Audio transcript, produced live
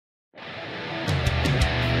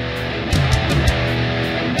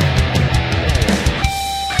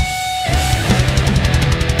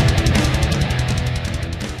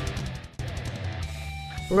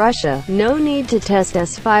Russia, no need to test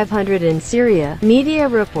S-500 in Syria. Media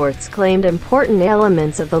reports claimed important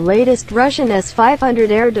elements of the latest Russian S-500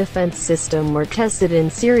 air defense system were tested in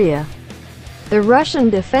Syria. The Russian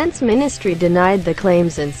Defense Ministry denied the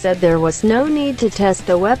claims and said there was no need to test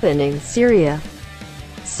the weapon in Syria.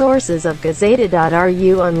 Sources of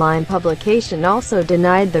Gazeta.ru online publication also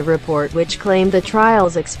denied the report, which claimed the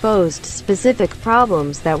trials exposed specific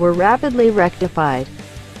problems that were rapidly rectified.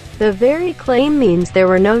 The very claim means there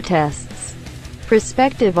were no tests.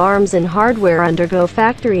 Prospective arms and hardware undergo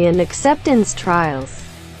factory and acceptance trials.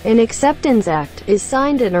 An acceptance act is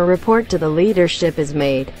signed and a report to the leadership is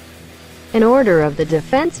made. An order of the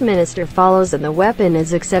defense minister follows and the weapon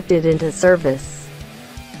is accepted into service.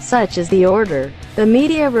 Such is the order. The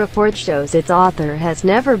media report shows its author has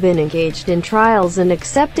never been engaged in trials and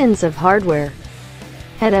acceptance of hardware.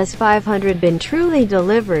 Had S-500 been truly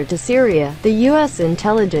delivered to Syria, the U.S.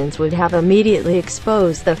 intelligence would have immediately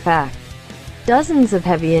exposed the fact. Dozens of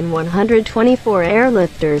heavy An-124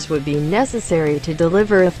 airlifters would be necessary to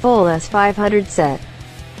deliver a full S-500 set.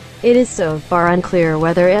 It is so far unclear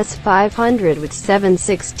whether S-500 with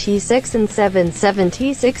 76T6 and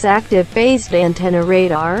 77T6 active phased antenna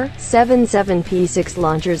radar, 77P6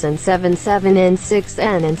 launchers and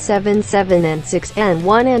 77N6N and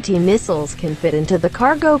 77N6N1 anti-missiles can fit into the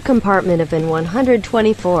cargo compartment of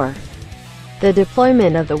An-124. The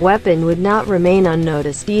deployment of the weapon would not remain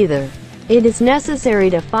unnoticed either. It is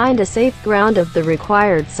necessary to find a safe ground of the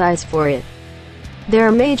required size for it. There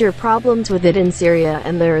are major problems with it in Syria,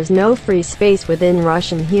 and there is no free space within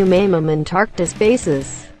Russian HUMAIM Antarctic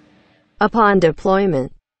bases. Upon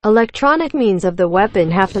deployment, electronic means of the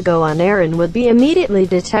weapon have to go on air and will be immediately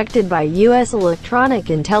detected by U.S.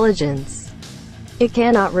 electronic intelligence. It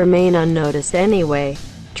cannot remain unnoticed anyway.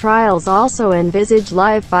 Trials also envisage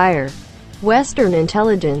live fire. Western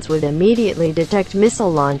intelligence would immediately detect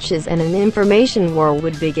missile launches and an information war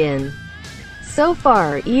would begin. So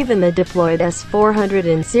far, even the deployed S-400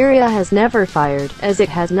 in Syria has never fired, as it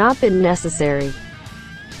has not been necessary.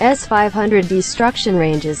 S-500 destruction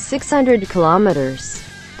range is 600 kilometers.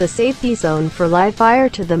 The safety zone for live fire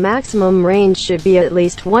to the maximum range should be at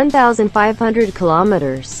least 1,500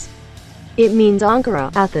 kilometers. It means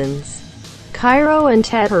Ankara, Athens, Cairo and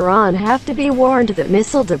Tehran have to be warned that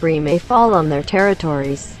missile debris may fall on their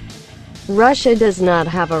territories. Russia does not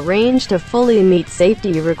have a range to fully meet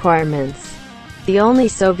safety requirements. The only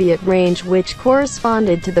Soviet range which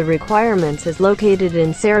corresponded to the requirements is located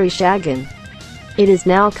in Saryshagin. It is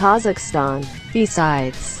now Kazakhstan.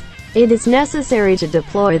 Besides, it is necessary to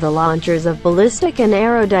deploy the launchers of ballistic and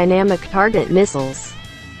aerodynamic target missiles.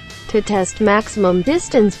 To test maximum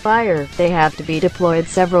distance fire, they have to be deployed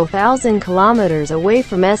several thousand kilometers away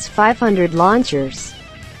from S-500 launchers.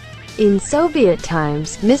 In Soviet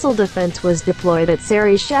times, missile defense was deployed at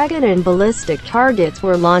Saryshagin and ballistic targets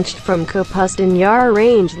were launched from Kapustin Yar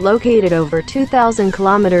range located over 2,000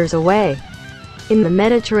 kilometers away. In the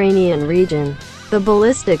Mediterranean region, the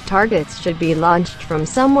ballistic targets should be launched from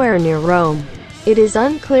somewhere near Rome. It is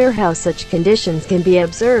unclear how such conditions can be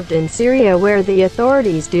observed in Syria, where the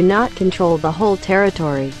authorities do not control the whole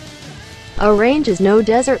territory. A range is no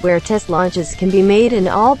desert where test launches can be made in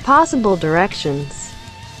all possible directions.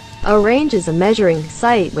 A range is a measuring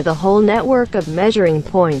site with a whole network of measuring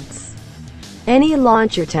points. Any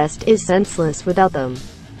launcher test is senseless without them.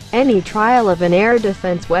 Any trial of an air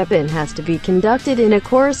defense weapon has to be conducted in a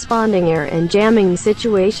corresponding air and jamming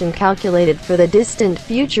situation calculated for the distant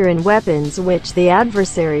future and weapons which the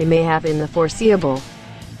adversary may have in the foreseeable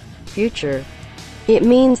future. It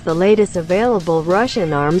means the latest available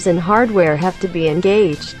Russian arms and hardware have to be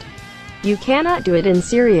engaged. You cannot do it in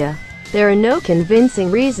Syria. There are no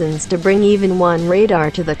convincing reasons to bring even one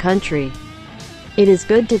radar to the country. It is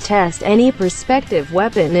good to test any prospective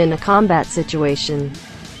weapon in a combat situation.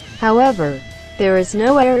 However, there is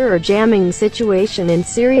no air or jamming situation in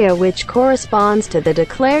Syria which corresponds to the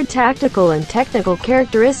declared tactical and technical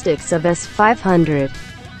characteristics of S-500.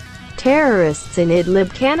 Terrorists in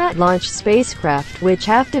Idlib cannot launch spacecraft which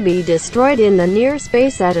have to be destroyed in the near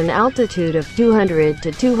space at an altitude of 200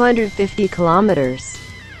 to 250 kilometers.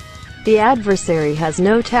 The adversary has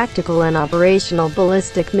no tactical and operational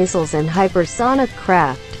ballistic missiles and hypersonic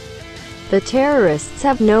craft. The terrorists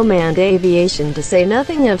have no manned aviation, to say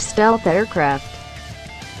nothing of stealth aircraft.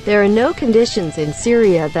 There are no conditions in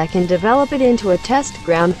Syria that can develop it into a test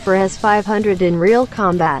ground for S-500 in real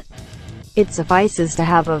combat. It suffices to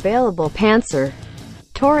have available Panzer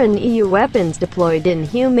Taurus EU weapons deployed in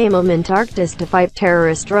HUMAIM Antarctic to fight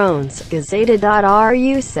terrorist drones,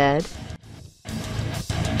 Gazeta.ru said.